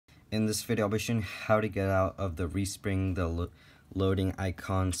In this video, I'll be showing how to get out of the Respring, the loading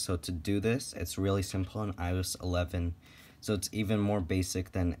icon. So to do this, it's really simple in iOS 11. So it's even more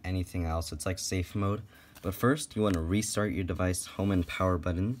basic than anything else. It's like safe mode. But first, you want to restart your device home and power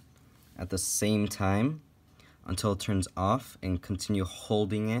button at the same time until it turns off, and continue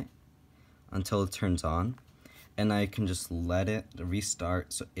holding it until it turns on. And now you can just let it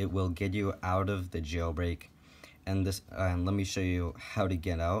restart, so it will get you out of the jailbreak. And let me show you how to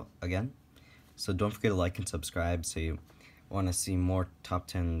get out again. So don't forget to like and subscribe. So you want to see more top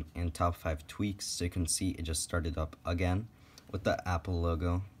 10 and top 5 tweaks, so you can see it just started up again with the Apple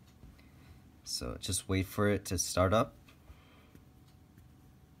logo. So just wait for it to start up.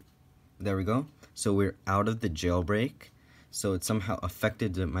 There we go. So we're out of the jailbreak. So it somehow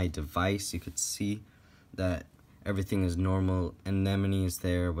affected my device. You could see that everything is normal. Anemone is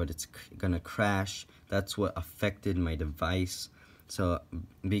there, but it's gonna crash. That's what affected my device. So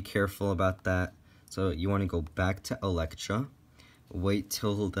be careful about that. So you want to go back to Electra, wait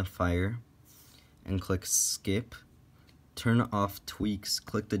till the fire, and click skip. Turn off tweaks,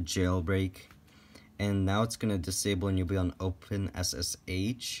 click the jailbreak, and now it's gonna disable, and you'll be on Open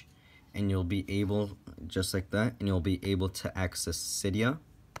SSH, and you'll be able, just like that, and you'll be able to access Cydia.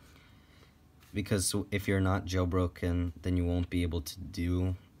 Because if you're not jailbroken, then you won't be able to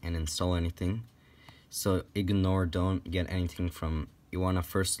do and install anything. So ignore, don't get anything from. You want to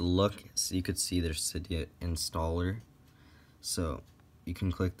first look, so you could see there's Cydia installer. So you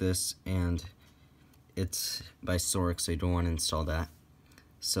can click this, and it's by Sork, so you don't want to install that.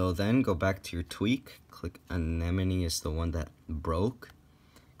 So then go back to your tweak, click Anemone is the one that broke.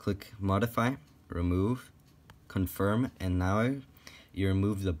 Click modify, remove, confirm, and now you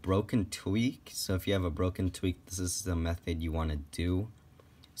remove the broken tweak. So if you have a broken tweak, this is the method you want to do.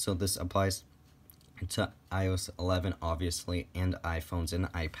 So this applies to iOS 11, obviously, and iPhones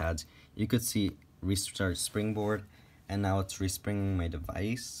and iPads. You could see restart Springboard, and now it's respringing my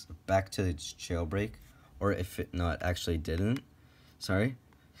device back to its jailbreak. Or if it, no, it actually didn't. Sorry.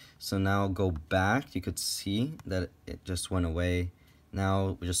 So now go back. You could see that it just went away.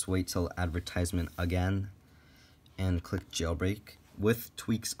 Now just wait till advertisement again and click jailbreak with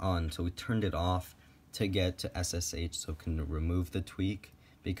tweaks on. So we turned it off to get to SSH, so it can remove the tweak,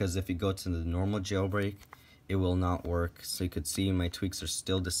 because if you go to the normal jailbreak, it will not work. So you could see my tweaks are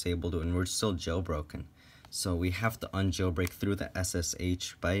still disabled and we're still jailbroken. So we have to unjailbreak through the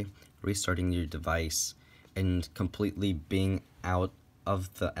SSH by restarting your device and completely being out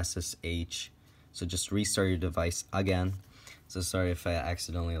of the SSH. So just restart your device again. So sorry if I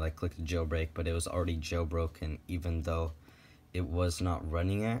accidentally clicked jailbreak, but it was already jailbroken. Even though it was not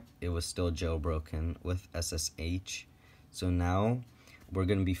running it was still jailbroken with SSH. So now we're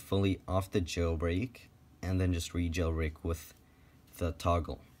going to be fully off the jailbreak, and then just re-jailbreak with the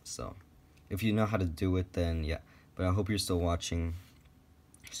toggle. So if you know how to do it, then yeah. But I hope you're still watching.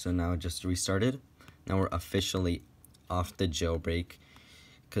 So now just restarted. Now we're officially off the jailbreak.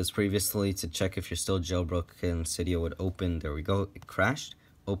 Because previously, to check if you're still jailbroken, Cydia would open. There we go. It crashed.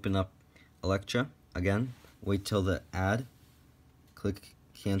 Open up Electra again. Wait till the ad. Click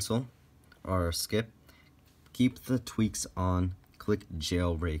cancel or skip. Keep the tweaks on. Click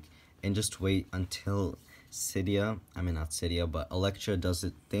jailbreak. And just wait until Electra does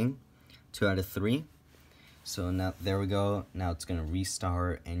its thing. 2 out of 3. So now, there we go. Now it's going to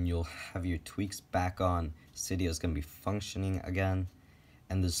restart, and you'll have your tweaks back on. Cydia is going to be functioning again.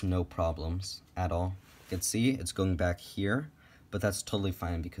 And there's no problems at all. You can see it's going back here, but that's totally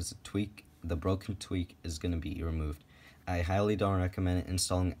fine because the broken tweak is going to be removed. I highly don't recommend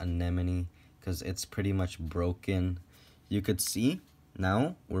installing Anemone because it's pretty much broken. You could see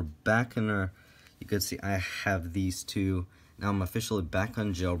now we're back in our. You could see I have these two. Now I'm officially back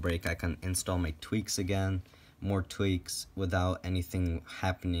on jailbreak. I can install my tweaks again, more tweaks without anything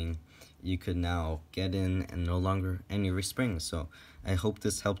happening. You could now get in and no longer any respring. So I hope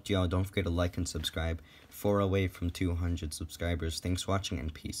this helped you out. Don't forget to like and subscribe. 4 away from 200 subscribers. Thanks for watching,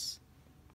 and peace.